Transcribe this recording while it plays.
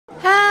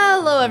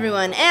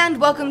everyone,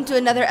 and welcome to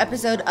another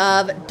episode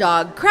of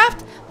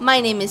Dogcraft. My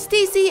name is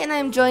Stacy, and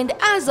I'm joined,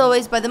 as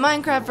always, by the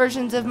Minecraft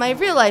versions of my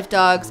real-life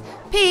dogs,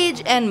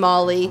 Paige and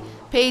Molly.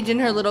 Paige in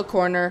her little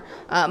corner.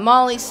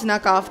 Molly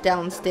snuck off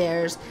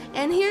downstairs,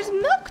 and here's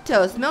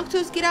Milquetoast.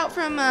 Milquetoast, get out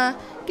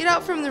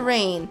from the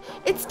rain.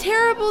 It's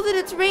terrible that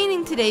it's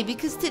raining today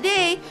because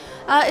today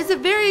is a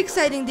very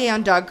exciting day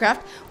on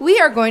Dogcraft. We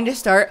are going to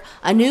start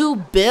a new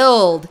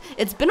build.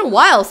 It's been a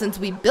while since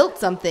we built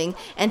something,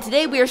 and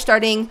today we are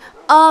starting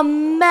a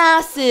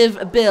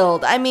massive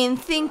build. I mean,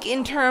 think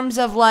in terms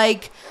of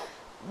like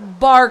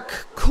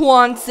bark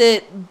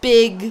Quonset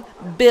big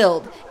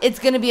build. It's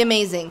gonna be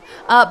amazing.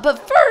 But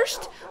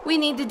first, we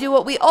need to do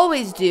what we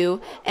always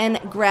do and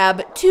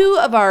grab 2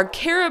 of our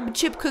carob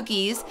chip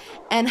cookies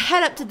and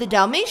head up to the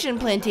Dalmatian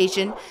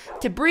plantation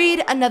to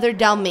breed another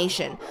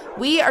Dalmatian.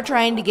 We are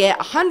trying to get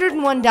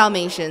 101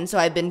 Dalmatians, so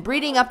I've been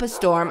breeding up a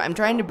storm. I'm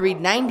trying to breed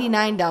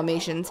 99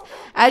 Dalmatians.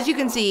 As you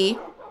can see,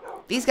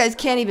 these guys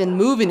can't even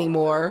move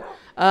anymore.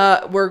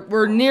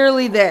 We're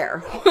nearly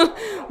there.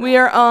 We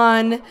are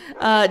on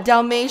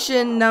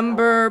Dalmatian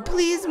number,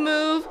 please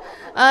move,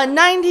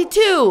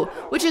 92,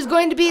 which is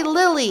going to be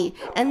Lily.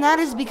 And that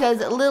is because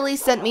Lily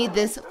sent me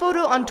this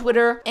photo on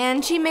Twitter,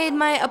 and she made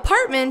my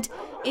apartment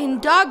in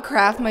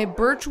Dogcraft, my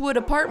birchwood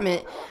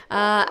apartment,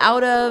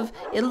 out of,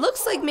 it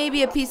looks like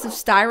maybe a piece of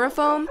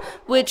styrofoam,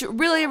 which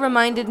really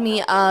reminded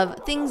me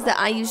of things that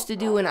I used to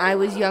do when I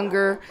was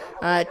younger.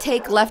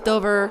 Take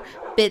leftover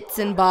bits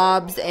and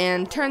bobs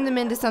and turn them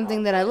into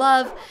something that I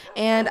love,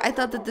 and I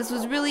thought that this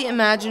was really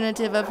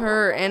imaginative of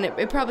her, and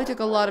it probably took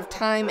a lot of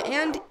time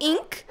and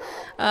ink,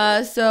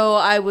 so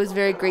I was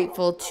very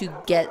grateful to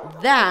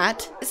get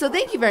that. So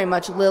thank you very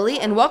much,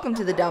 Lily, and welcome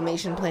to the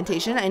Dalmatian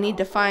plantation. I need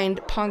to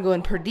find Pongo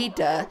and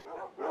Perdita.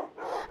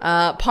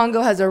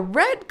 Pongo has a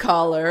red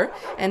collar,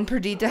 and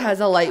Perdita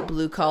has a light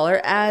blue collar,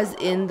 as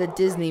in the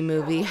Disney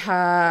movie.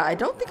 I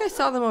don't think I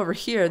saw them over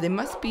here. They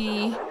must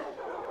be...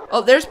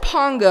 Oh, there's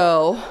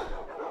Pongo.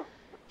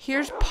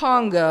 Here's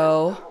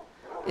Pongo.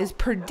 Is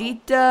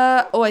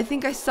Perdita... Oh, I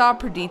think I saw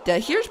Perdita.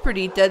 Here's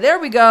Perdita. There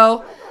we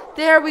go.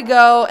 There we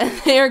go. And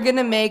they're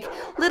gonna make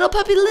little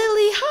puppy Lily.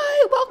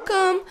 Hi,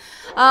 welcome.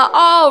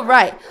 All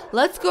right.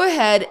 Let's go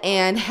ahead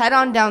and head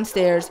on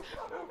downstairs.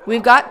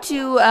 We've got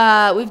to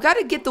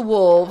get the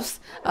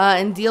wolves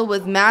and deal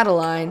with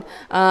Madeline,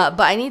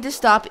 but I need to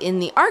stop in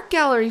the art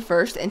gallery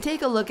first and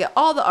take a look at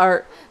all the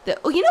art that...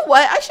 Oh, you know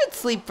what? I should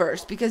sleep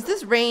first because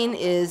this rain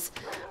is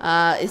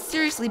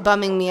seriously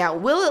bumming me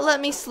out. Will it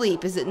let me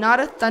sleep? Is it not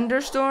a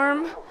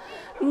thunderstorm?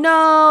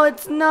 No,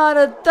 it's not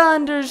a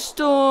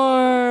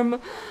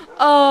thunderstorm.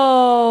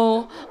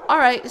 Oh, all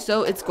right.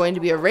 So it's going to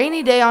be a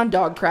rainy day on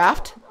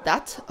Dogcraft.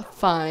 That's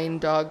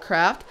fine,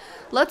 Dogcraft.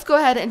 Let's go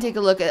ahead and take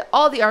a look at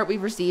all the art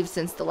we've received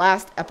since the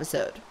last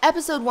episode.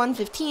 Episode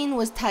 115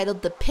 was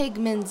titled The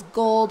Pigman's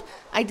Gold.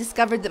 I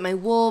discovered that my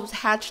wolves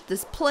hatched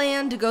this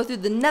plan to go through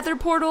the nether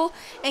portal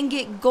and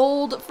get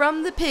gold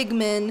from the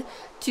pigman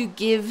to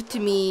give to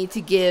me, to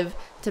give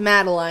to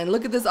Madeline.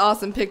 Look at this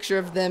awesome picture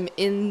of them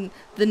in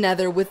the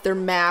nether with their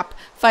map,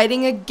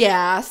 fighting a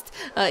ghast.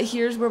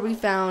 Here's where we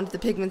found the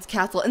pigman's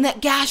castle, and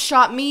that ghast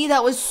shot me.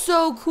 That was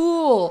so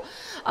cool.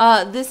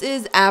 This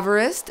is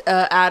Everest,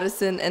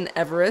 Addison and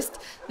Everest.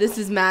 This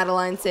is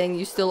Madeline saying,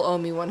 you still owe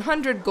me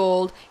 100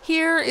 gold.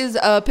 Here is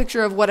a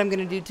picture of what I'm going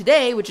to do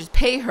today, which is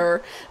pay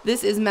her.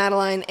 This is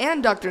Madeline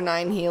and Dr.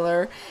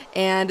 Ninehealer,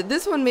 and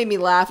this one made me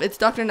laugh. It's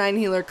Dr.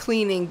 Ninehealer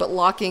cleaning, but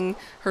locking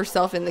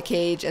herself in the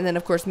cage, and then,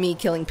 of course, me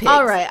killing pigs.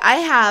 All right, I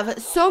have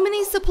so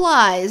many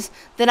supplies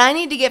that I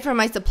need to get from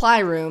my supply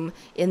room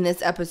in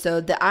this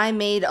episode that I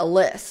made a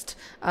list.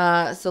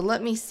 So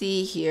let me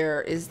see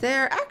here. Is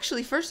there...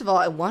 Actually, first of all,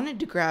 I wanted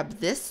to grab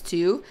this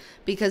too,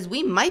 because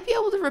we might be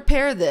able to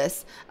repair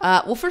this.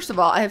 Well, first of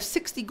all, I have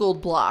 60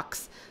 gold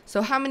blocks.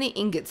 So how many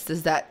ingots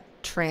does that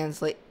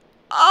translate?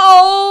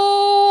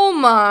 Oh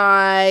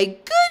my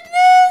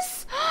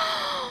goodness!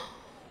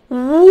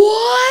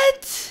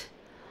 What?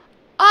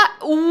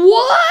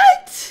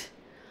 What?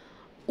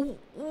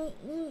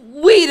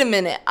 Wait a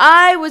minute.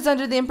 I was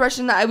under the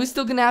impression that I was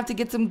still going to have to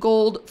get some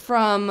gold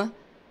from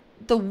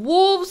the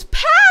wolves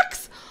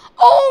packs.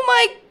 Oh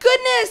my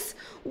goodness.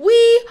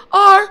 We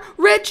are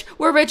rich.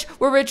 We're rich.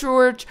 We're rich.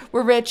 We're rich.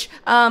 We're rich.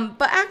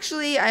 But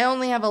actually, I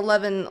only have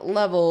 11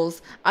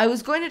 levels. I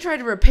was going to try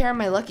to repair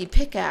my lucky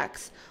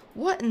pickaxe.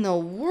 What in the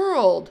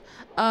world?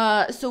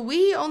 So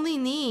we only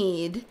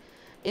need,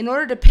 in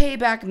order to pay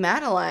back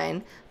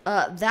Madeline,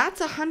 that's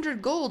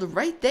 100 gold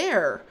right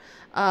there.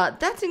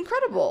 That's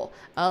incredible.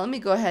 Let me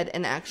go ahead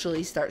and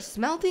actually start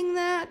smelting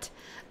that.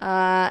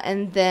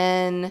 And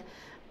then...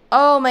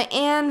 Oh, my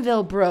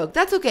anvil broke.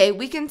 That's okay.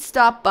 We can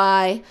stop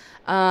by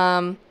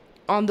on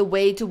the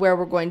way to where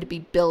we're going to be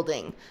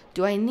building.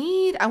 Do I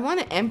need... I want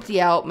to empty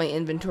out my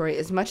inventory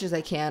as much as I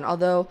can,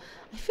 although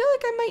I feel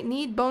like I might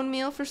need bone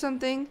meal for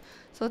something.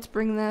 So let's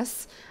bring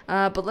this.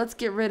 But let's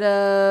get rid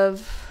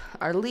of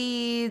our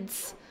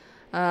leads.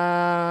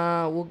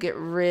 We'll get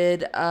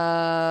rid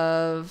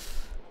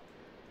of...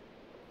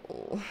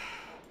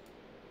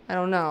 I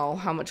don't know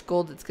how much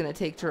gold it's going to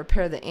take to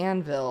repair the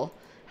anvil.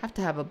 Have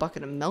to have a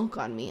bucket of milk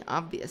on me,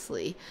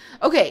 obviously.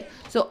 Okay,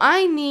 so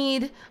I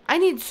need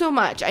so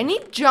much. I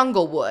need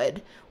jungle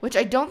wood, which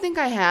I don't think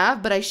I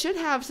have, but I should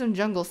have some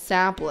jungle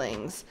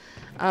saplings.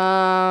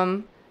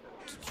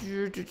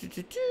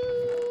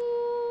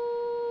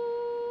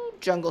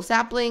 Jungle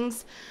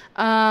saplings.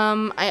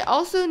 I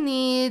also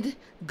need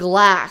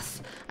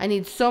glass. I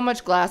need so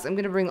much glass. I'm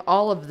gonna bring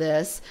all of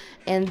this,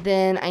 and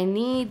then I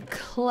need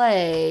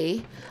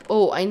clay.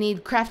 Oh, I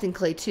need crafting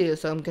clay too,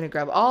 so I'm gonna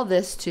grab all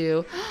this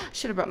too.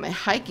 Should have brought my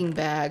hiking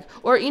bag.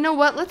 Or you know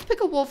what? Let's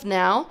pick a wolf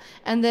now,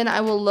 and then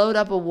I will load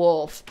up a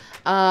wolf.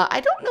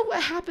 I don't know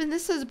what happened.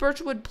 This says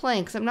birchwood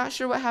planks. I'm not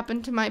sure what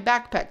happened to my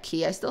backpack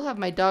key. I still have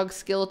my dog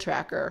skill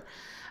tracker.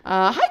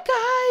 Hi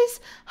guys,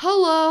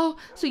 hello.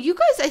 So you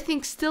guys, I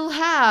think, still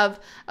have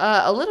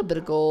a little bit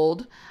of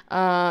gold.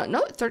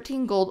 No,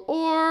 13 gold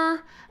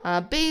ore.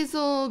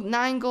 Basil,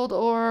 9 gold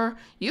ore.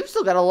 You've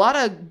still got a lot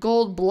of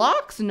gold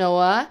blocks,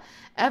 Noah.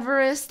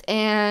 Everest,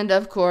 and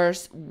of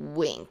course,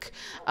 Wink.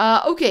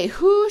 Okay,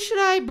 who should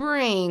I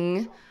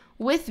bring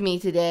with me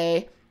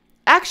today?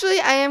 Actually,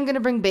 I am going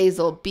to bring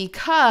Basil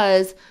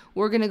because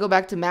we're going to go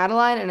back to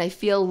Madeline, and I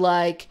feel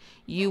like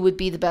you would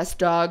be the best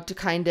dog to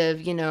kind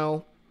of,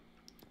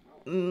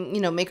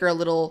 make her a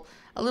little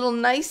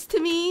nice to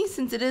me,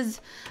 since it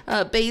is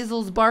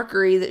Basil's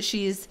barkery that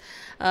she's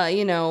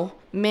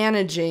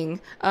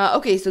managing.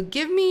 Okay, so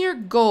give me your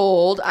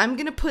gold. I'm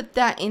gonna put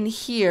that in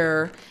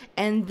here,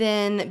 and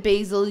then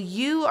Basil,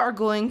 you are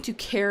going to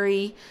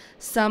carry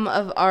some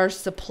of our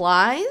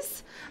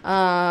supplies.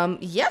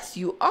 Yes,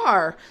 you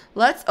are.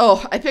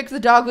 I picked the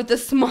dog with the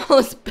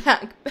smallest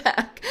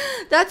backpack.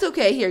 That's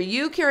okay. Here,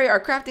 you carry our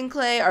crafting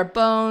clay, our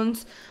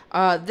bones,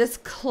 this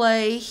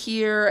clay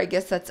here. I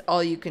guess that's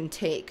all you can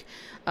take.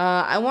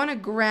 I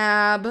want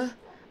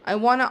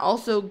to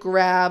also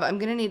grab, I'm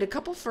going to need a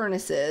couple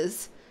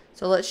furnaces.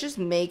 So let's just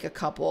make a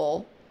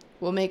couple.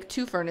 We'll make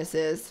 2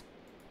 furnaces.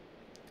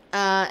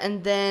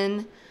 And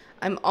then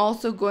I'm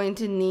also going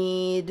to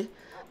need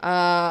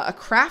a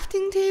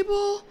crafting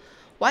table.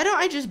 Why don't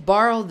I just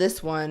borrow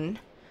this one,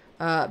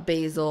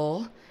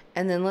 Basil,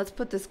 and then let's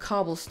put this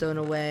cobblestone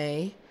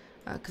away,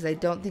 because I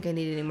don't think I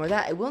need any more of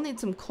that. I will need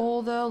some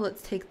coal, though.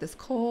 Let's take this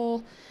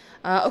coal.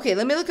 Okay,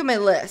 let me look at my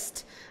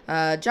list.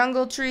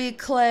 Jungle tree,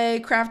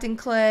 clay, crafting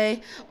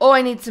clay. Oh,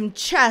 I need some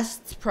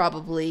chests,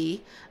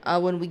 probably.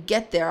 When we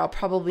get there, I'll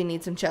probably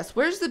need some chests.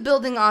 Where's the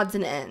building odds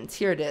and ends?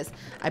 Here it is.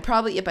 I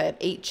have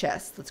 8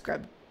 chests. Let's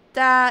grab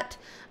that.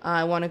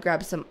 I want to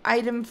grab some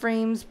item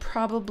frames,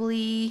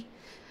 probably.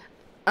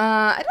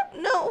 I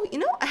don't know.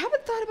 I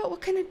haven't thought about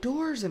what kind of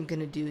doors I'm going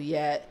to do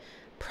yet.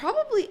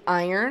 Probably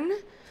iron.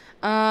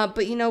 But,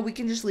 we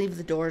can just leave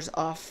the doors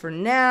off for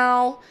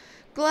now.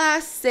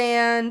 Glass,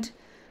 sand.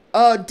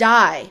 Oh,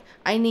 dye.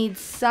 I need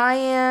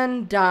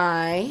cyan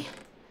dye.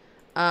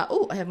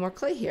 Oh, I have more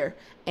clay here.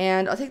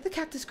 And I'll take the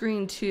cactus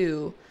green,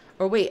 too.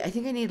 Or wait, I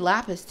think I need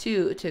lapis,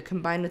 too, to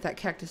combine with that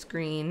cactus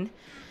green.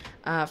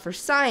 For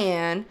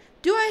cyan.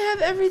 Do I have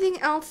everything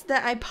else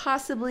that I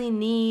possibly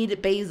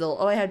need? Basil.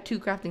 Oh, I had 2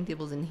 crafting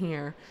tables in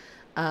here,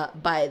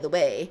 by the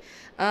way.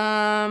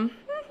 I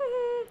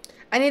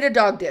need a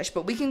dog dish,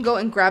 but we can go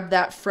and grab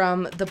that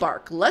from the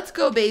bark. Let's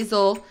go,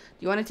 Basil. Do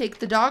you want to take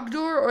the dog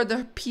door or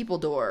the people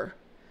door?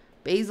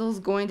 Basil's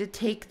going to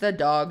take the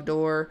dog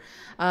door.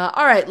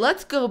 All right,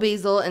 let's go,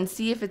 Basil, and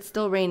see if it's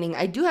still raining.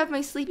 I do have my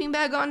sleeping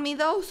bag on me,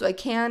 though, so I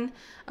can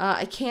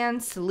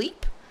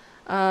sleep.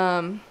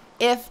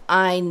 If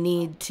I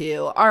need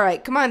to. All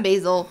right, come on,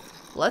 Basil.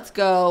 Let's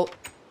go.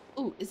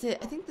 Ooh, is it?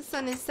 I think the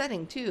sun is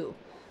setting too.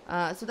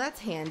 So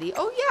that's handy.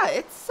 Oh yeah,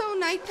 it's so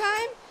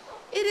nighttime.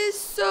 It is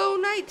so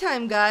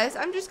nighttime, guys.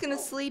 I'm just gonna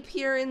sleep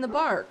here in the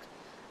bark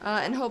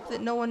and hope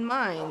that no one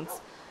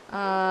minds.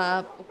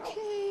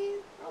 Okay.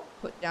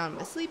 Put down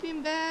my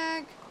sleeping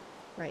bag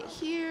right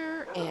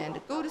here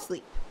and go to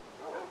sleep.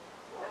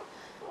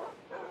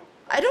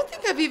 I don't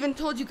think I've even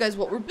told you guys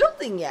what we're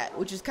building yet,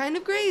 which is kind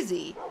of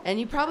crazy. And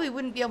you probably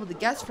wouldn't be able to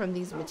guess from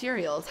these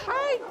materials.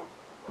 Hi!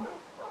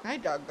 Hi,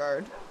 dog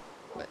guard.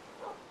 What?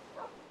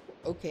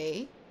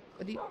 Okay.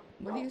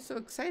 What are you so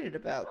excited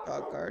about,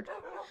 dog guard?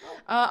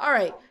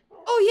 Alright.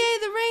 Oh, yay,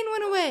 the rain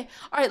went away.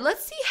 Alright,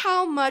 let's see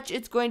how much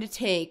it's going to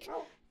take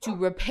to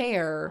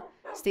repair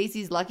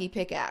Stacy's lucky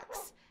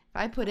pickaxe. If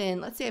I put in,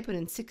 let's say I put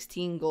in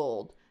 16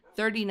 gold.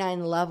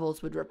 39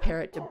 levels would repair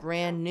it to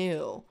brand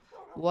new.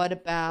 What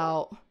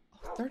about...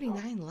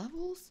 39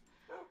 levels?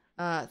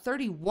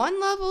 31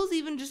 levels,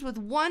 even just with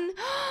one?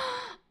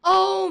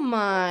 Oh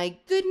my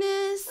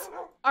goodness.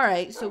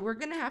 Alright, so we're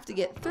gonna have to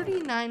get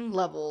 39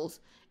 levels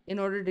in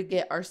order to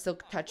get our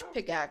Silk Touch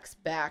pickaxe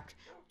back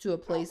to a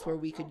place where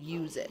we could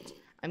use it.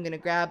 I'm gonna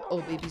grab... Oh,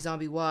 baby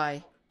zombie,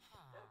 why?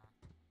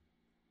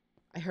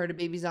 I heard a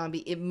baby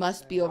zombie. It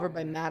must be over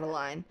by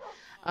Madeline.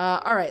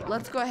 Alright,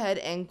 let's go ahead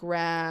and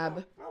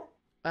grab...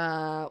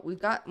 we've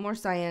got more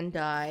cyan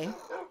dye.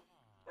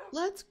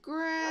 Let's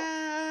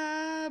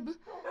grab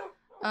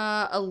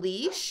a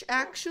leash,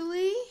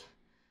 actually.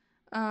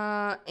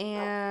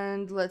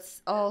 And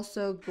let's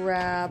also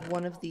grab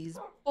one of these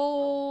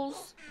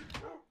bowls.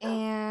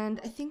 And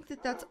I think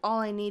that that's all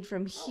I need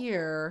from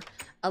here.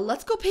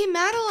 Let's go pay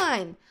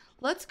Madeline.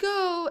 Let's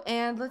go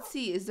and let's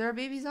see. Is there a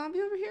baby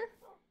zombie over here?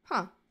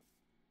 Huh.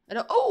 I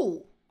don't.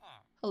 Oh!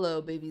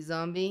 Hello, baby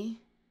zombie.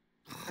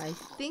 I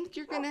think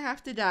you're gonna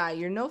have to die.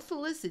 You're no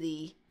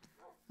Felicity.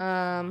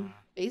 Basil?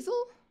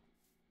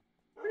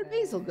 Where did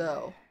Basil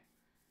go?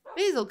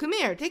 Basil, come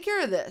here. Take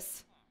care of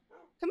this.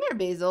 Come here,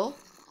 Basil.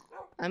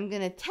 I'm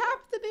gonna tap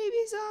the baby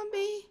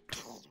zombie.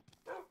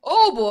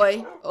 Oh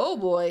boy. Oh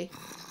boy.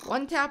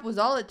 One tap was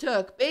all it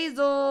took.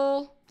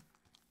 Basil.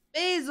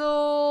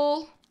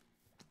 Basil.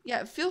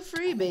 Yeah, feel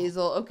free,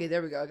 Basil. Okay,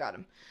 there we go. I got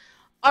him.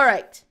 All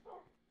right.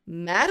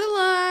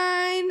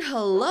 Madeline.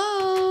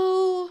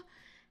 Hello.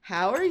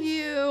 How are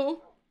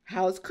you?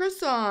 How's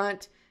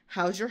Croissant?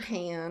 How's your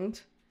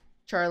hand?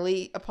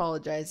 Charlie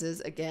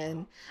apologizes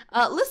again.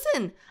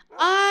 Listen,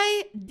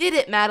 I did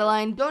it,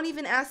 Madeline. Don't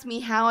even ask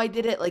me how I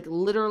did it. Like,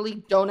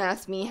 literally, don't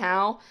ask me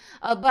how.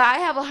 But I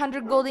have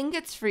 100 gold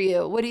ingots for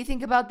you. What do you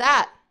think about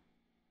that?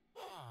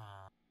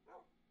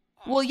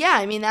 Well, yeah,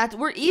 I mean,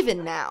 we're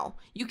even now.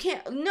 You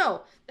can't,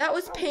 no, that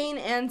was pain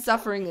and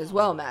suffering as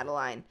well,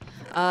 Madeline.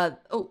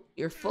 Oh,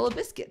 you're full of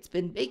biscuits.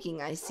 Been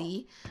baking, I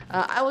see.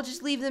 I will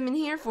just leave them in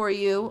here for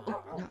you.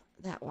 Oh, not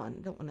that one.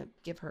 I don't want to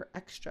give her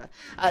extra.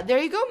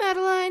 There you go,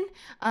 Madeline.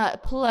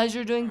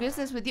 Pleasure doing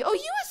business with you. Oh,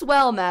 you as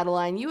well,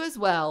 Madeline. You as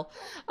well.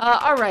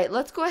 All right,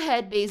 let's go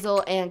ahead,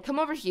 Basil, and come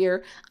over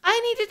here. I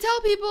need to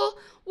tell people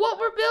what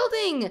we're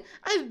building.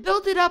 I've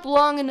built it up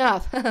long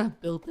enough.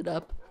 Built it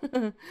up.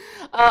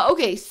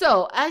 Okay,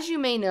 so as you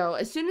may know,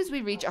 as soon as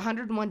we reach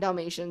 101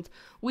 Dalmatians,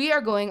 we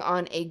are going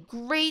on a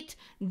great,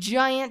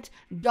 giant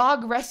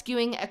dog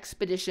rescuing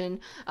expedition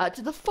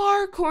to the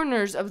far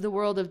corners of the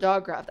world of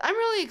Dogcraft. I'm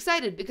really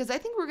excited because I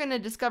think we're going to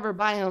discover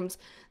biomes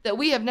that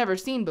we have never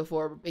seen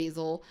before,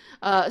 Basil.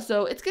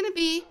 So it's going to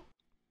be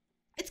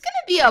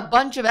a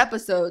bunch of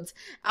episodes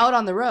out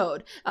on the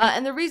road.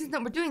 And the reason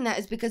that we're doing that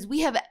is because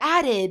we have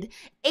added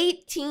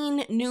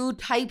 18 new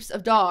types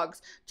of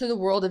dogs to the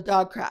world of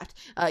Dogcraft.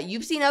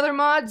 You've seen other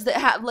mods that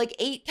have like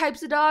 8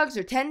 types of dogs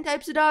or 10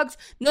 types of dogs.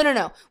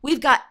 No.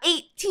 We've got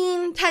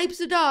 18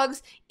 types of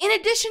dogs in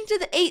addition to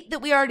the 8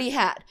 that we already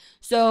had.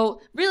 So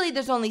really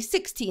there's only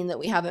 16 that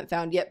we haven't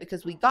found yet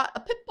because we got a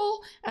pit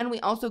bull and we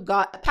also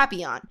got a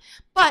papillon.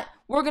 But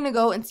we're going to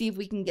go and see if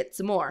we can get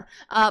some more.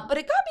 But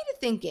it got me to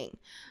thinking.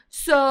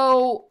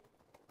 So,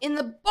 in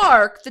the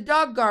bark, the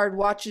dog guard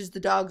watches the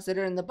dogs that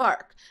are in the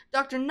bark.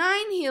 Dr.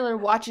 Ninehealer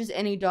watches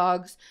any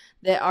dogs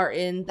that are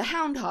in the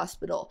hound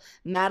hospital.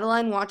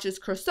 Madeline watches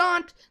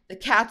Croissant. The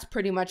cats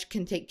pretty much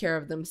can take care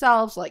of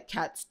themselves like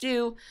cats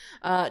do.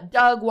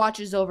 Doug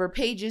watches over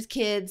Paige's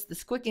kids. The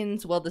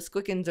Squickens, well, the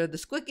Squickens are the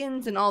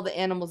Squickens, and all the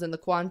animals in the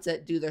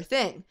Quonset do their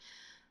thing.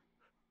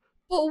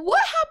 But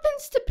what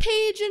happens to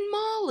Paige and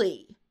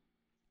Molly?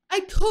 I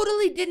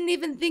totally didn't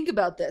even think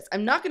about this.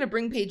 I'm not going to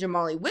bring Paige and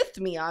Molly with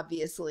me,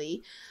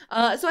 obviously.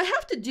 So I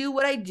have to do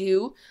what I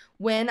do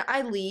when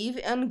I leave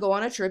and go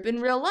on a trip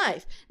in real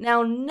life.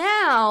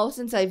 Now,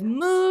 since I've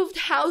moved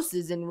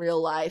houses in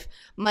real life,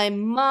 my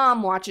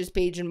mom watches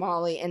Paige and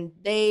Molly, and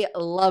they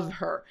love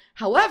her.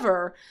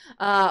 However,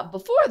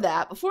 before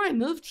I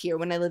moved here,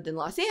 when I lived in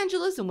Los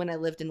Angeles and when I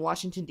lived in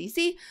Washington,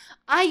 D.C.,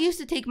 I used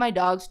to take my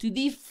dogs to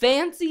the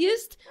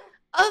fanciest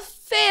of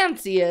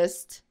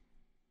fanciest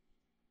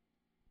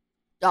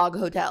dog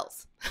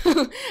hotels.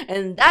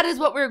 And that is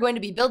what we're going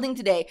to be building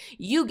today.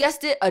 You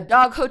guessed it, a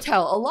dog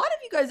hotel. A lot of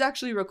you guys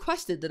actually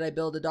requested that I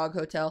build a dog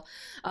hotel.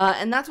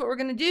 And that's what we're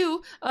going to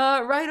do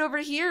right over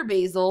here,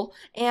 Basil.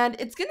 And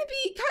it's going to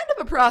be kind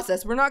of a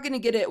process. We're going to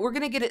get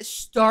it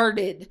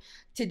started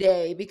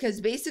today because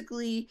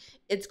basically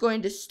it's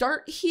going to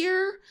start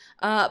here,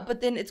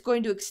 but then it's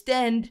going to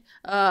extend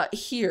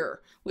here,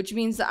 which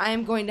means that I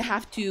am going to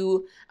have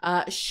to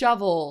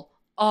shovel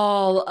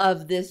all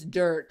of this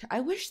dirt. I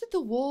wish that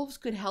the wolves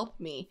could help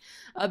me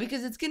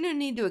because it's going to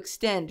need to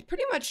extend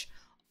pretty much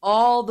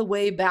all the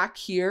way back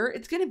here.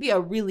 It's going to be a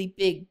really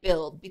big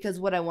build because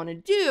what I want to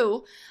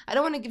do, I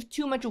don't want to give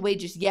too much away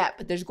just yet,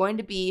 but there's going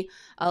to be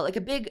like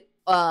a big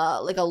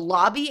like a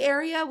lobby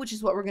area, which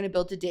is what we're going to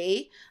build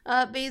today,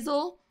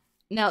 Basil.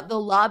 Now, the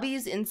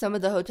lobbies in some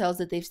of the hotels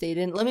that they've stayed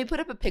in, let me put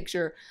up a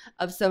picture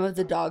of some of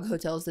the dog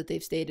hotels that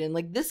they've stayed in.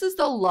 Like, this is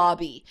the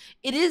lobby.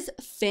 It is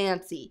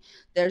fancy.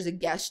 There's a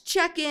guest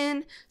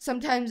check-in.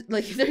 Sometimes,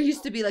 like, there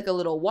used to be, like, a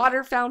little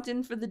water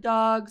fountain for the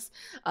dogs.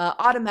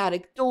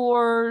 Automatic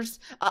doors.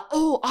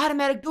 Oh,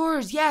 automatic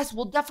doors. Yes,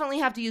 we'll definitely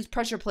have to use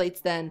pressure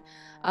plates then.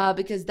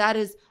 Because that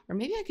is, or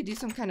maybe I could do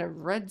some kind of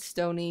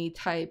redstone-y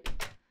type.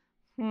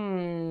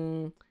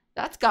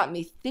 That's got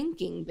me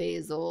thinking,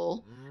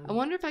 Basil. I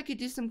wonder if I could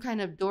do some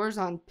kind of doors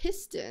on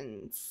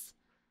pistons.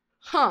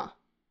 Huh.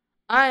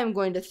 I am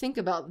going to think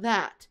about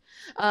that.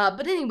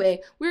 But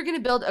anyway, we're going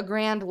to build a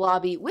grand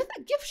lobby with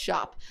a gift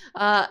shop.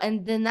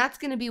 And then that's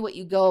going to be what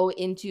you go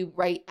into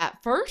right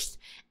at first.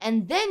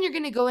 And then you're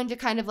going to go into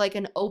kind of like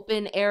an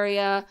open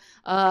area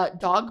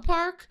dog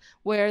park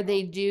where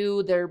they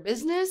do their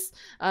business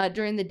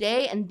during the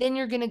day. And then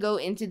you're going to go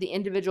into the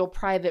individual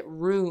private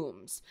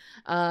rooms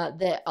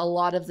that a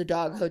lot of the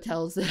dog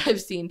hotels that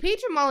I've seen.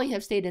 Paige and Molly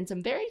have stayed in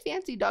some very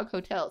fancy dog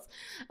hotels,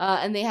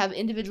 and they have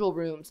individual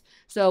rooms.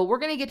 So we're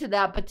going to get to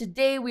that. But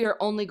today we are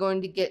only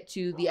going to get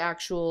to the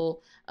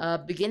actual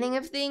beginning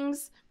of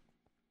things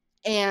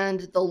and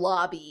the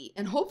lobby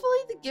and hopefully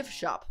the gift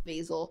shop,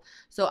 Basil.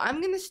 So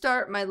I'm going to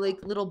start my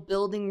like little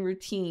building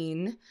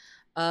routine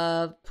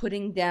of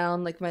putting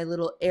down like my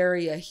little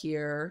area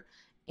here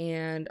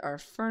and our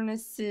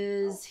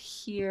furnaces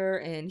here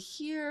and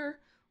here.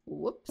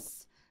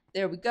 Whoops.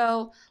 There we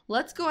go.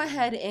 Let's go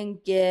ahead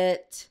and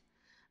get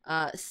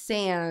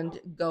sand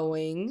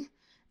going.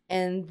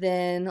 And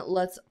then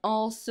let's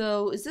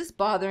also, is this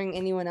bothering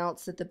anyone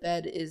else that the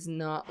bed is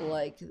not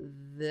like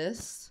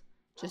this?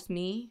 Just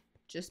me?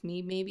 Just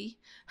me, maybe?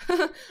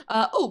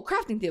 Oh,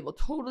 crafting table.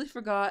 Totally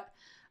forgot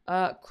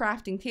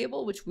crafting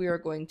table, which we are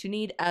going to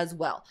need as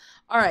well.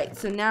 All right,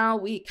 so now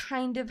we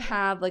kind of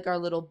have like our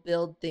little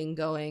build thing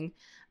going.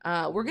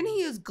 We're going to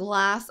use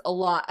glass a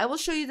lot. I will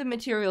show you the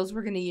materials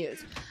we're going to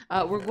use.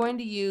 We're going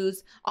to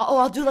use, oh,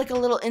 I'll do like a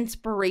little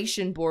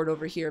inspiration board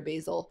over here,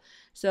 Basil.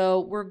 So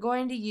we're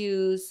going to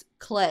use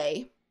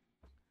clay.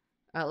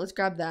 Let's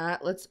grab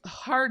that. Let's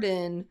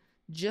harden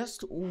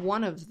just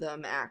one of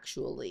them,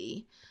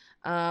 actually.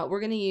 We're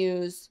going to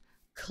use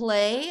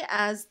clay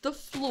as the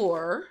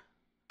floor,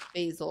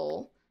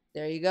 Basil.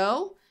 There you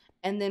go.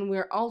 And then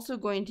we're also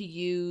going to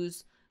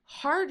use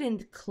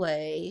hardened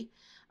clay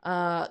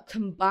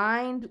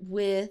combined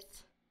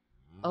with,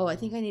 oh, I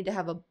think I need to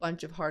have a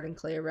bunch of hardened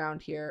clay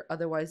around here.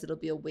 Otherwise, it'll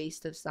be a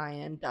waste of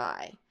cyan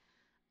dye.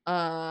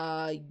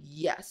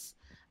 Yes.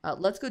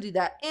 Let's go do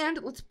that. And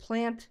let's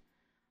plant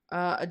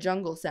a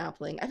jungle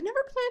sapling. I've never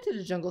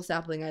planted a jungle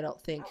sapling, I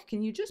don't think.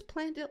 Can you just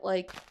plant it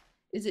like,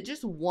 is it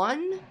just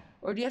one?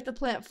 Or do you have to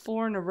plant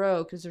 4 in a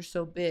row because they're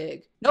so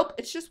big? Nope,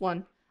 it's just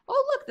one.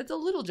 Oh, look, that's a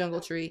little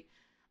jungle tree.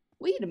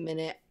 Wait a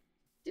minute.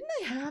 Didn't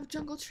I have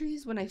jungle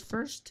trees when I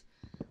first,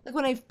 like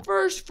when I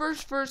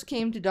first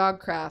came to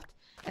Dogcraft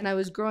and I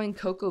was growing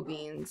cocoa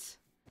beans?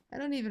 I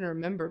don't even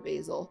remember,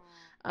 Basil.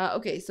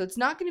 Okay, so it's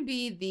not going to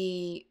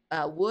be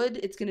the wood.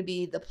 It's going to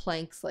be the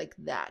planks like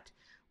that.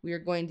 We are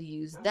going to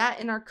use that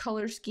in our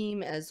color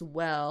scheme as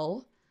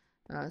well.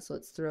 So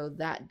let's throw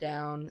that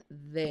down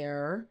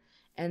there.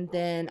 And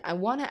then I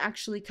want to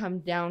actually come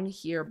down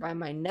here by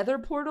my nether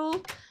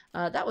portal.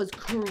 That was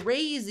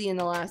crazy in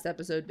the last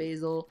episode,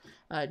 Basil.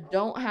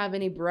 Don't have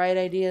any bright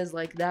ideas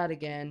like that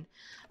again.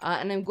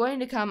 And I'm going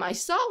to come, I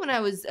saw when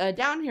I was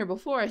down here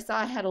before, I saw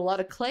I had a lot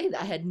of clay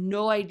that I had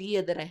no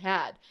idea that I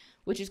had,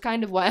 which is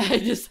kind of why I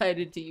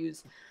decided to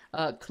use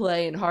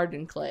clay and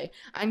hardened clay.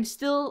 I'm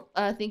still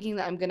thinking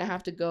that I'm going to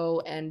have to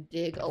go and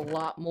dig a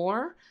lot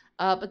more.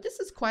 But this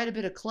is quite a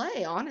bit of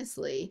clay,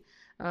 honestly.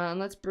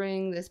 Let's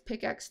bring this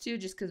pickaxe too,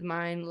 just because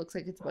mine looks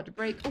like it's about to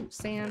break. Oh,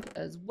 sand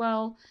as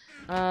well.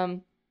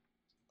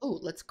 Oh,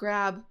 let's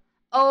grab,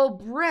 oh,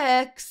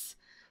 bricks.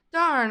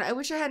 Darn, I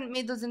wish I hadn't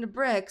made those into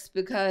bricks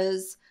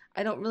because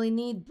I don't really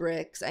need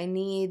bricks. I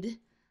need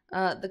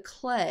the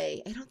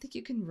clay. I don't think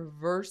you can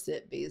reverse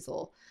it,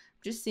 Basil.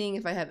 Just seeing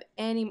if I have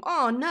any,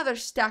 oh, another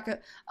stack of,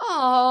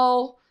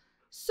 oh,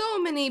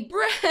 so many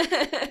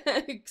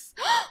bricks.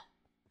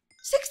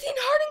 16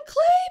 hardened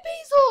clay,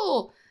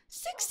 Basil.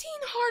 16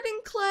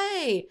 hardened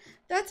clay.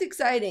 That's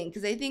exciting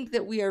because I think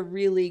that we are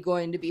really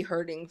going to be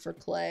hurting for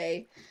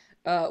clay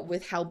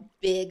with how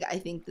big I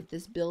think that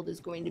this build is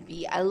going to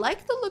be. I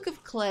like the look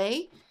of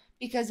clay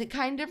because it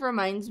kind of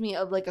reminds me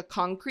of like a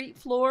concrete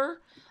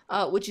floor,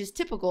 which is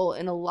typical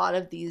in a lot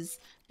of these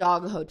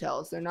dog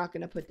hotels. They're not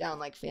going to put down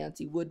like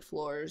fancy wood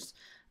floors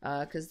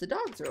because the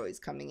dogs are always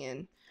coming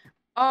in.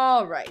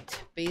 All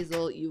right,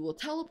 Basil, you will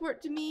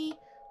teleport to me.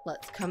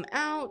 Let's come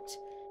out.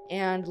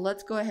 And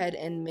let's go ahead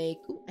and make,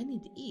 ooh, I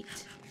need to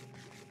eat.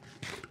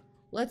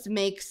 Let's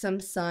make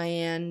some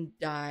cyan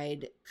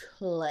dyed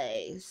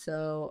clay.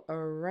 So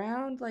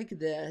around like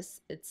this,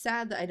 it's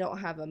sad that I don't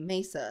have a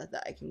mesa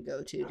that I can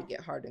go to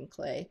get hardened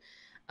clay.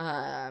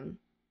 I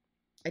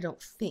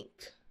don't think.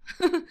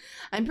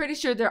 I'm pretty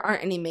sure there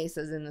aren't any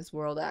mesas in this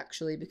world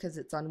actually because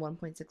it's on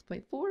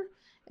 1.6.4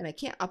 and I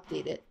can't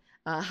update it.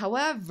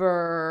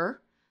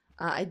 However,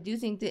 I do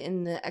think that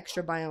in the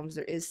extra biomes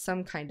there is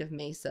some kind of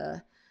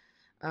mesa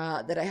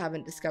that I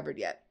haven't discovered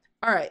yet.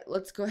 All right,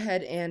 let's go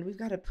ahead and we've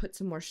got to put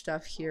some more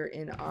stuff here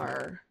in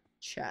our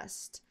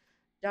chest.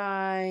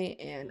 Dye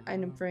and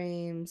item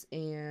frames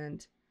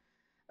and,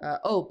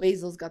 oh,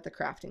 Basil's got the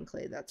crafting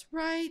clay. That's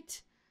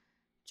right.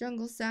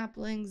 Jungle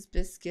saplings,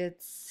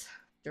 biscuits,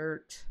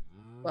 dirt.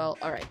 Well,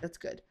 all right, that's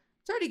good.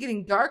 It's already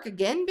getting dark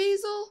again,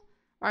 Basil.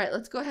 All right,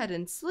 let's go ahead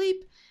and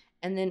sleep.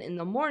 And then in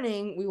the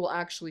morning, we will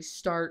actually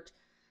start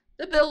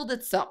the build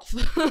itself.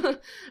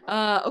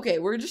 Okay,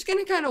 we're just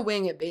gonna kind of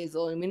wing it,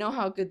 Basil, and we know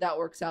how good that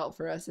works out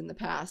for us in the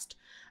past.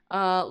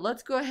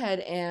 Let's go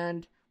ahead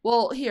and,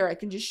 well, here, I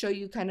can just show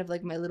you kind of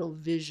like my little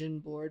vision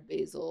board,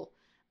 Basil.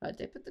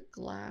 Did I put the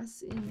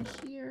glass in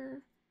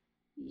here?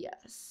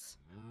 Yes.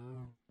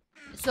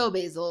 So,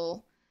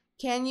 Basil,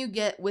 can you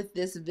get with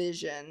this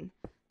vision?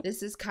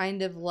 This is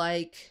kind of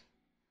like,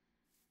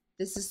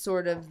 this is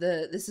sort of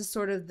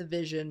the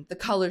vision, the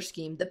color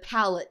scheme, the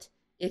palette,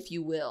 if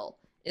you will,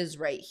 is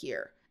right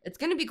here. It's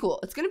going to be cool.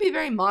 It's going to be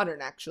very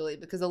modern, actually,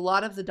 because a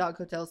lot of the dog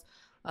hotels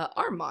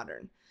are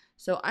modern.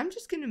 So I'm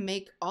just going to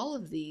make all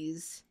of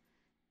these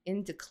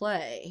into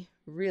clay,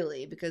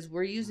 really, because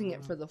we're using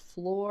it for the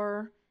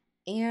floor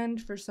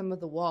and for some of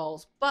the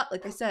walls. But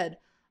like I said,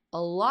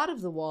 a lot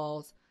of the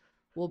walls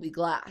will be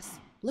glass.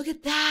 Look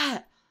at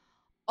that.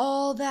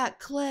 All that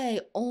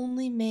clay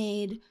only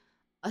made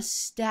a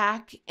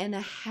stack and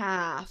a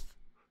half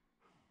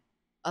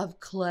of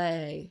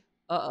clay.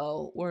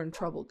 Uh-oh, we're in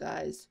trouble,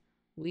 guys.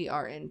 We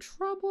are in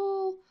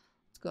trouble.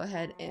 Let's go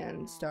ahead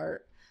and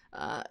start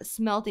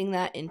smelting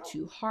that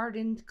into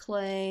hardened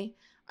clay.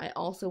 I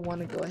also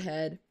want to go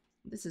ahead,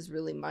 this is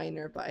really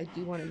minor, but I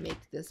do want to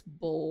make this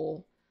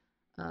bowl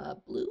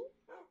blue.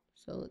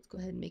 So let's go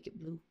ahead and make it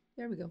blue.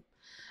 There we go.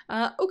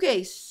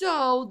 Okay,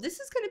 so this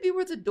is going to be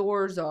where the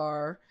doors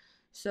are.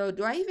 So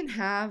do I even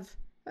have,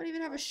 I don't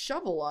even have a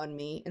shovel on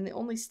me, and the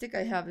only stick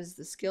I have is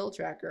the skill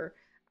tracker.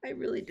 I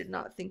really did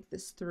not think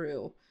this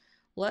through.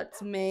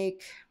 Let's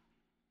make,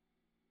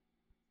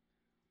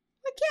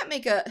 I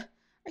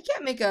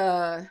can't make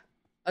a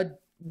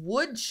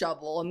wood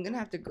shovel. I'm gonna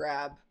have to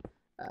grab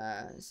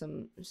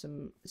some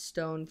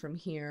stone from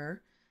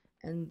here,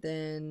 and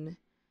then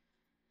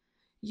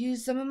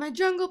use some of my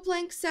jungle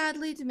planks,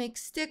 sadly, to make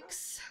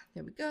sticks.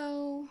 There we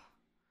go.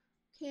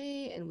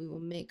 Okay, and we will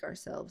make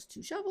ourselves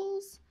 2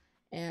 shovels,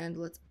 and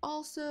let's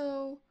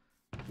also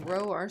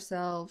grow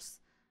ourselves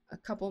a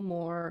couple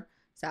more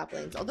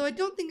saplings. Although I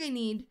don't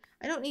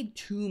need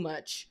too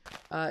much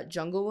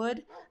jungle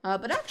wood.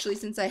 But actually,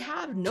 since I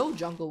have no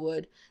jungle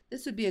wood,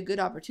 this would be a good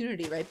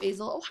opportunity, right,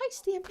 Basil? Oh, hi,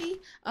 Stampy.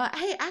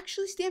 Hey,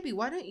 actually, Stampy,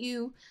 why don't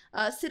you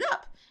sit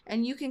up,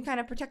 and you can kind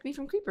of protect me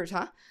from creepers,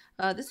 huh?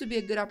 This would be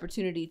a good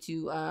opportunity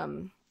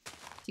to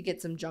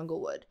get some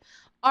jungle wood.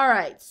 All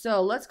right,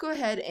 so let's go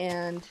ahead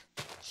and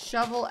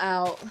shovel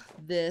out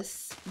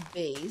this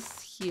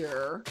base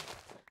here.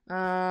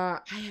 I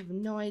have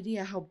no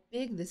idea how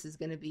big this is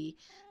going to be.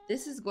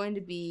 This is going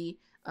to be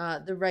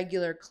the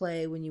regular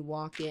clay when you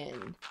walk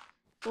in.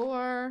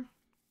 Or,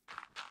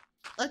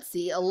 let's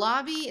see, a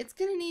lobby, it's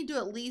going to need to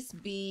at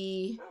least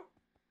be,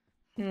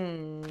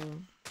 3,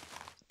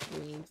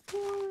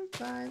 4,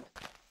 5,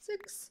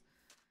 6.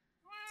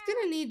 It's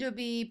going to need to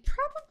be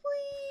probably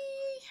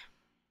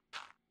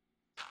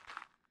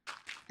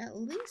at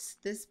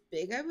least this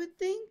big, I would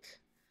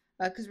think.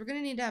 Because we're going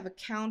to need to have a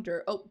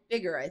counter. Oh,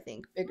 bigger, I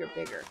think. Bigger.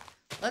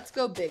 Let's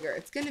go bigger.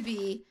 It's going to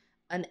be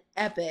an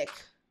epic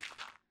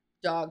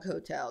dog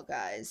hotel,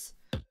 guys.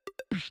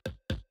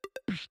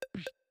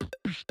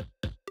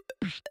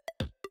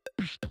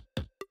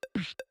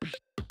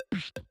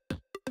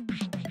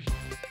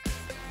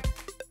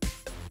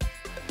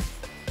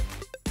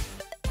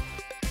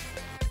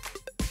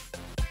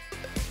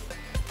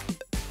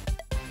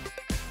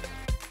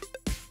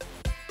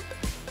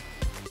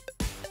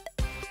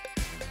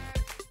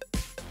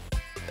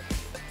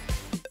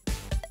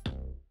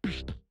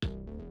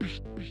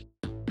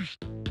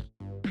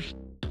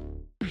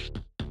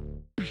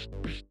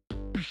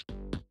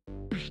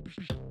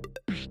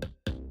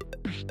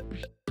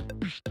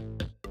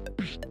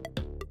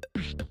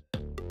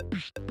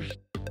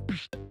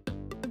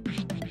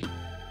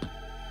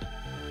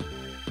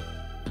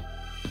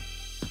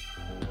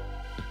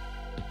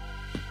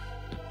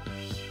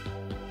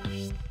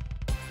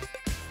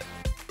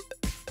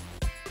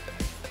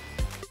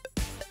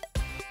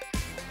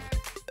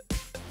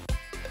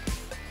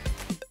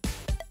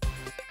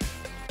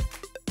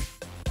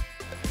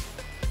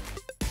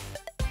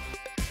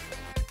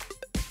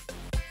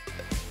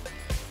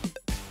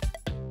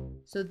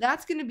 So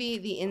that's going to be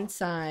the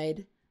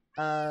inside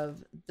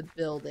of the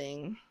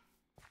building.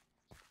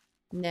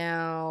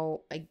 Now,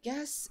 I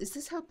guess, is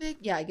this how big?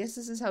 Yeah, I guess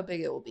this is how big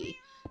it will be.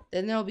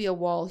 Then there'll be a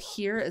wall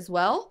here as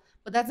well,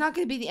 but that's not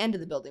going to be the end of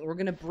the building. We're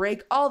going to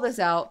break all this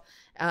out,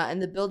 and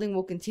the building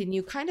will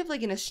continue kind of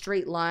like in a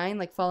straight line,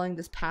 like following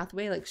this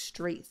pathway, like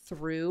straight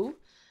through.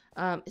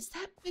 Is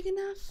that big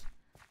enough?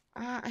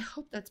 I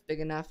hope that's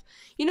big enough.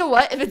 You know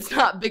what? If it's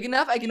not big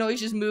enough, I can always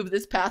just move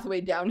this pathway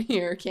down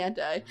here, can't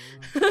I?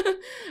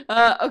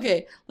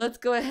 Okay, let's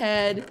go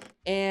ahead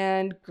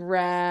and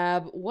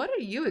grab... What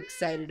are you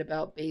excited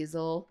about,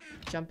 Basil?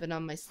 Jumping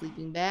on my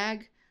sleeping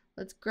bag.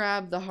 Let's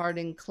grab the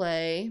hardened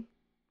clay.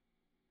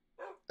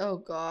 Oh,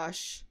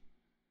 gosh.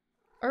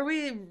 Are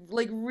we,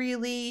 like,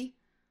 really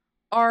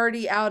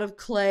already out of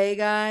clay,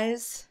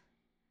 guys?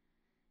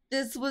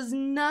 This was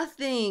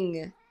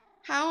nothing.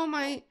 How am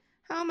I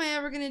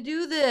ever going to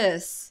do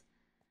this?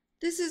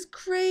 This is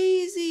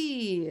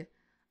crazy.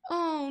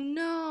 Oh,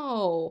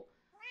 no.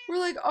 We're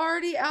like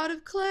already out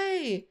of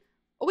clay.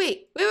 Oh,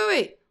 wait.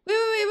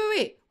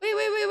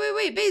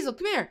 Basil,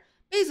 come here.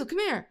 Basil,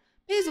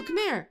 come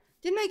here.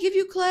 Didn't I give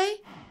you clay?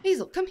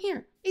 Basil, come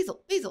here.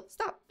 Basil, Basil,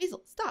 stop.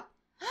 Basil, stop.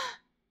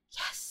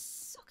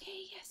 Yes.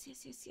 Okay, yes.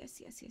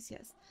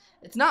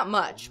 It's not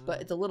much,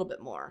 but it's a little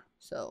bit more.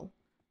 So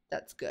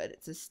that's good.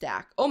 It's a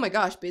stack. Oh my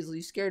gosh, Basil,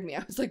 you scared me.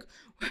 I was like,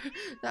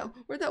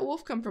 where'd that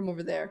wolf come from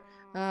over there?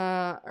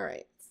 All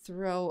right,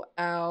 throw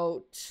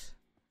out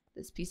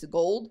this piece of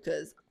gold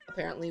because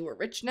apparently we're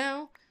rich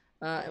now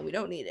and we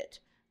don't need it.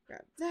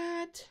 Grab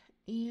that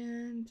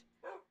and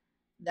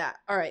that.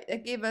 All right,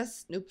 that gave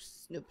us,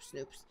 snoops.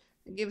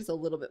 It gave us a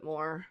little bit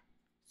more.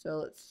 So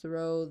let's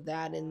throw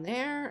that in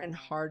there and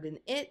harden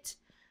it.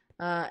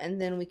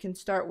 And then we can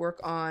start work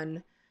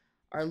on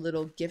our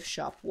little gift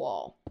shop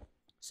wall.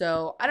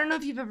 So I don't know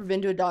if you've ever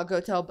been to a dog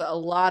hotel, but a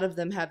lot of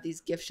them have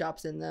these gift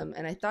shops in them.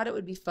 And I thought it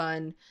would be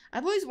fun.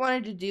 I've always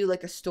wanted to do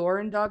like a store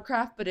in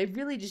Dogcraft, but I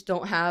really just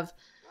don't have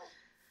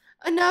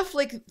enough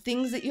like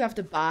things that you have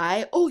to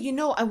buy. Oh, you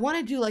know, I want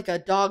to do like a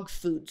dog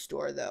food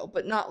store though,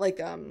 but not like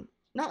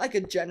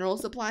a general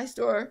supply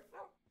store.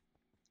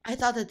 I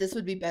thought that this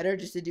would be better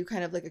just to do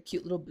kind of like a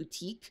cute little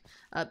boutique.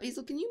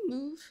 Basil, can you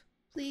move,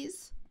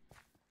 please?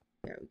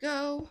 There we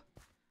go.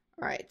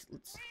 All right,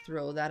 let's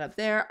throw that up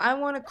there. I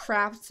want to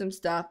craft some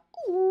stuff.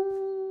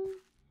 Ooh.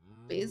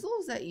 Basil,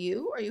 is that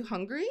you? Are you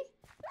hungry?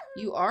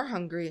 You are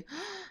hungry.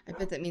 I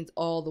bet that means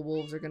all the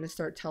wolves are going to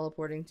start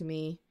teleporting to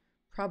me.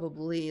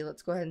 Probably.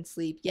 Let's go ahead and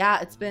sleep. Yeah,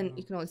 it's been,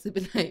 you can only sleep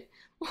at night.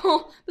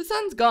 Well, the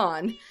sun's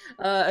gone,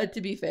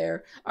 to be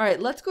fair. All right,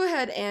 let's go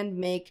ahead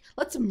and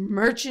let's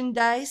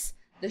merchandise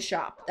the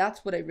shop.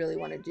 That's what I really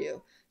want to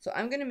do. So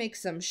I'm going to make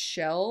some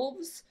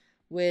shelves,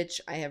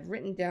 which I have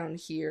written down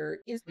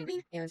here is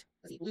green and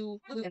blue,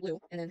 and blue,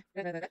 and then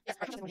red. Yes,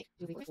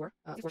 four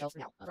shelves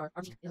now. All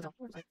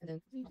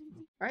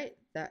right,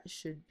 that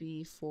should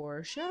be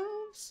 4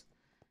 shelves.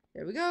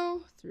 There we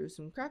go. Threw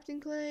some crafting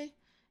clay.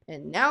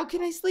 And now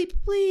can I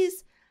sleep,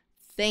 please?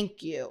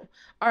 Thank you.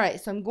 All right,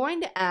 so I'm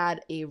going to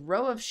add a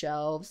row of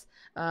shelves,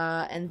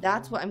 and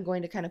that's what I'm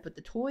going to kind of put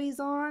the toys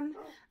on.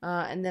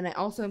 And then I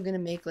also am going to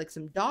make like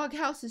some dog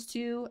houses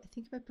too. I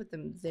think if I put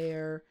them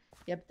there,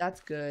 yep, that's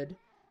good.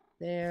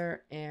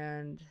 There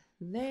and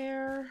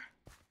there.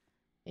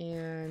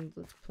 And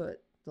let's put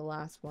the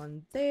last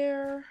one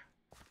there.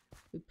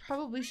 We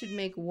probably should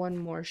make one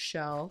more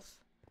shelf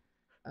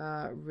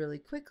really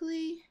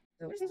quickly.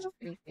 So,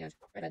 there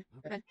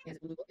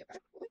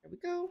we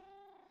go.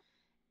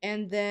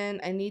 And then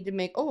I need to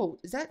make, oh,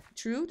 is that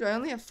true? Do I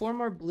only have 4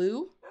 more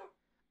blue?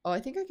 Oh, I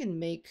think I can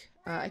make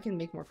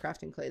more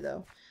crafting clay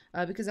though.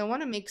 Because I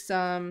want to make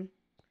some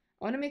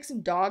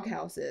dog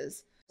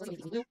houses. There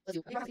we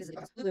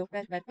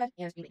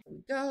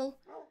go.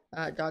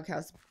 Dog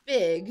house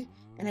big.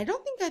 And I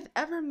don't think I've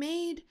ever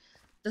made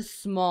the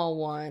small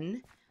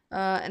one.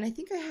 And I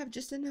think I have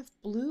just enough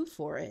blue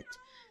for it.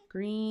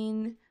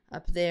 Green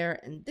up there,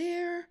 and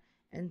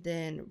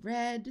then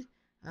red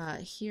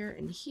here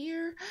and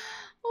here.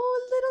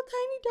 Oh, a little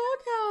tiny dog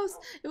house.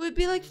 It would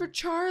be like for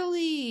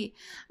Charlie.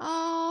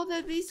 Oh,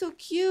 that'd be so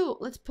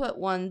cute. Let's put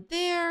one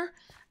there,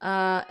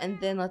 and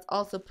then let's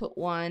also put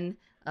one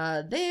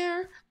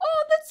there.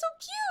 Oh, that's so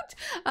cute.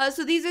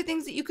 So these are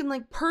things that you can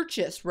like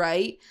purchase,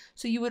 right?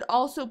 So you would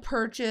also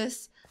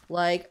purchase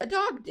like a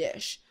dog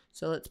dish.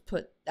 So let's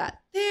put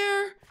that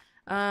there.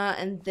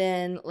 And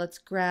then let's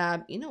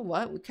grab, you know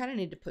what? We kind of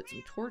need to put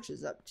some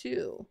torches up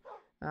too.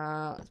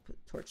 Let's put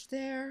a torch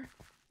there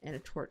and a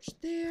torch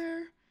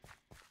there.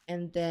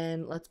 And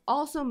then let's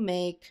also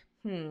make,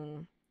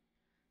 do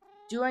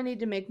I need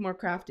to make more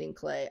crafting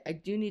clay? I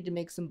do need to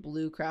make some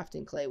blue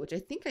crafting clay, which I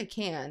think I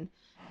can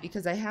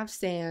because I have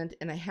sand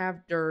and I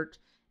have dirt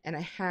and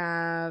I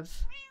have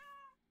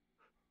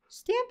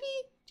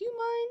Stampy. Do you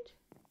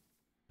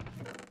mind?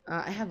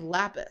 I have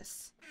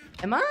lapis.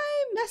 Am I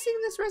messing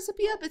this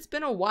recipe up? It's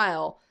been a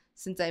while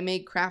since I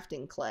made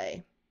crafting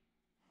clay.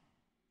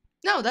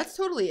 No, that's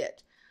totally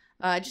it.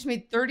 I just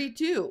made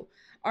 32.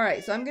 All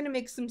right, so I'm going to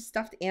make some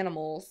stuffed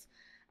animals.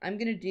 I'm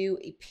going to do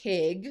a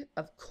pig,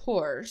 of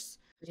course.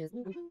 There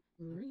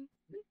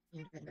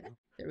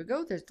we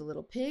go. There's the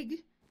little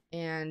pig.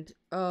 And,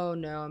 oh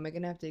no, am I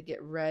going to have to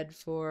get red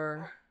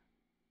for...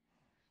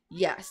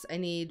 Yes, I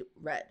need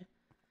red.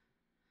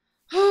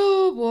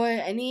 Oh boy,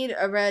 I need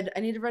a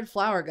red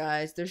flower,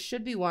 guys. There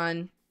should be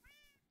one.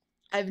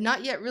 I've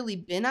not yet really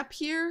been up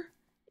here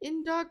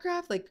in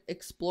Dogcraft, like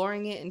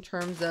exploring it in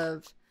terms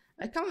of,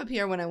 I come up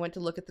here when I went to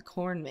look at the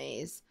corn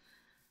maze.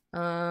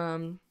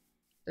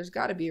 There's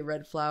got to be a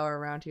red flower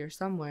around here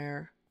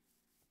somewhere.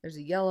 There's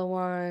a yellow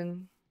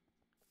one.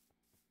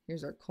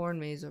 Here's our corn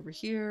maze over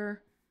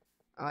here.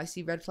 Oh, I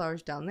see red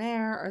flowers down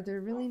there. Are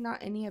there really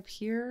not any up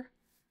here?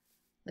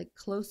 Like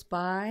close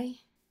by?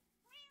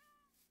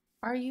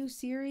 Are you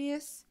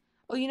serious?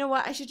 Oh, you know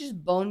what? I should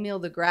just bone meal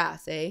the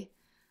grass, eh?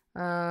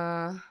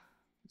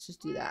 Let's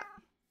just do that.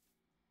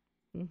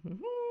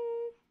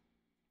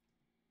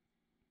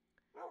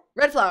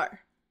 Red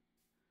flower.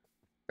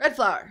 Red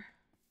flower.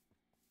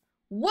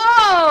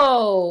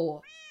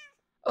 Whoa!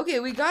 Okay,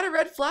 we got a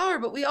red flower,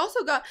 but we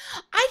also got...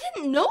 I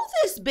didn't know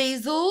this,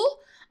 Basil.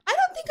 I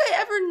don't think I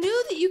ever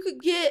knew that you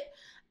could get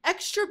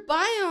Extra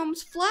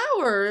Biomes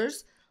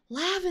flowers.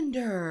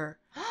 Lavender.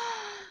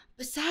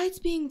 Besides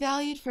being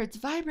valued for its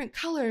vibrant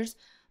colors,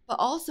 but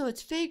also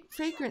its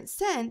fragrant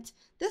scent,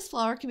 this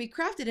flower can be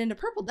crafted into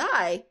purple dye.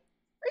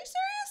 Are you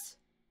serious?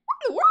 What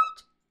in the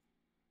world?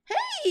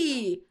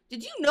 Hey,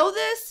 did you know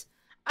this?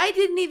 I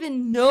didn't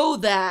even know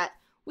that.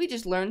 We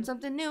just learned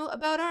something new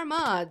about our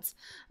mods.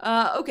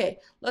 Okay,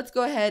 let's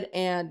go ahead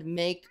and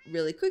make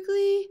really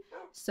quickly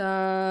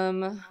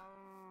some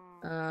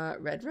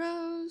red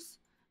rose.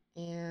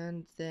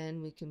 And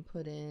then we can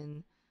put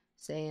in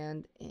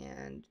sand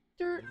and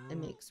dirt and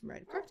make some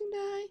red crafting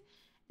dye.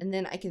 And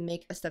then I can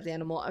make a stuffed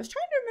animal. I was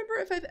trying to remember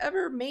if I've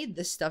ever made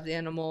this stuffed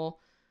animal.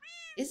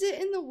 Is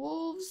it in the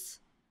wolves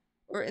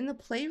or in the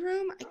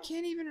playroom? I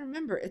can't even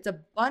remember. It's a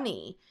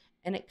bunny,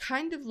 and it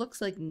kind of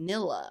looks like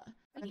Nilla.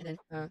 There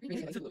it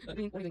is,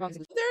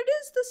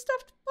 the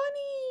stuffed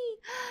bunny.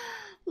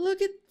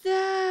 Look at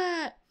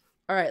that.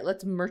 All right,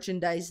 let's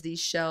merchandise these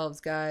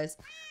shelves, guys.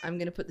 I'm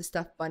going to put the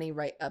stuffed bunny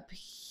right up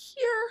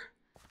here.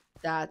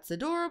 That's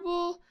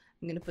adorable.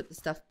 I'm going to put the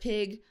stuffed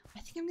pig. I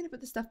think I'm going to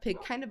put the stuffed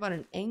pig kind of on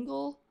an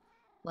angle.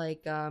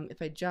 Like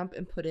if I jump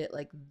and put it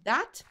like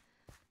that.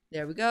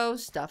 There we go.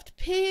 Stuffed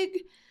pig.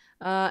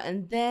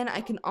 And then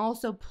I can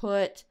also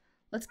put,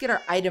 let's get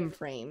our item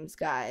frames,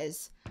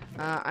 guys.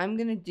 I'm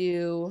going to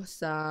do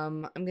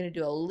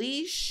a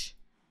leash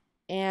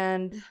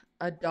and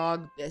a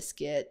dog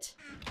biscuit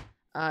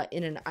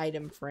in an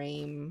item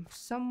frame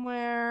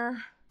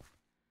somewhere.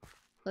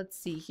 Let's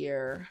see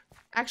here.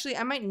 Actually,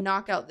 I might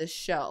knock out this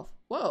shelf.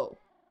 Whoa.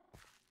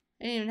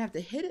 I didn't even have to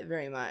hit it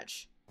very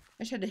much.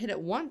 I just had to hit it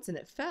once and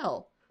it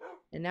fell.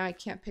 And now I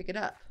can't pick it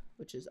up,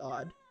 which is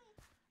odd.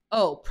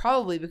 Oh,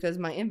 probably because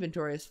my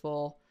inventory is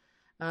full.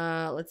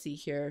 Let's see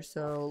here.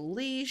 So,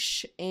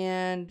 leash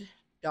and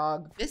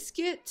dog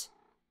biscuit.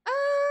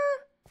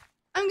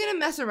 I'm going to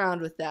mess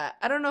around with that.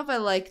 I don't know if I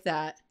like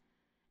that.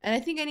 And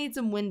I think I need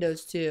some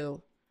windows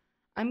too.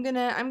 I'm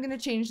gonna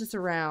change this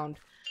around.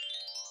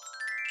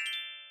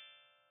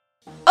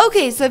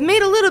 Okay, so I've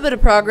made a little bit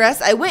of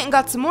progress. I went and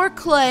got some more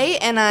clay,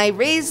 and I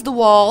raised the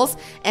walls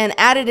and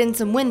added in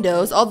some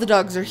windows. All the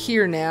dogs are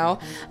here now.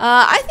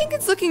 I think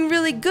it's looking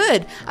really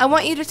good. I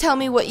want you to tell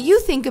me what you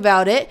think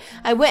about it.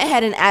 I went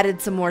ahead and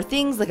added some more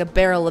things, like a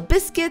barrel of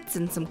biscuits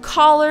and some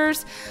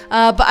collars,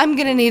 but I'm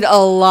gonna need a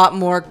lot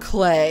more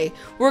clay.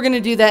 We're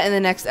gonna do that in the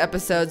next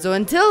episode, so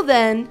until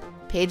then,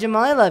 Paige and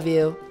Molly love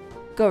you.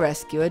 Go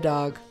rescue a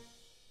dog.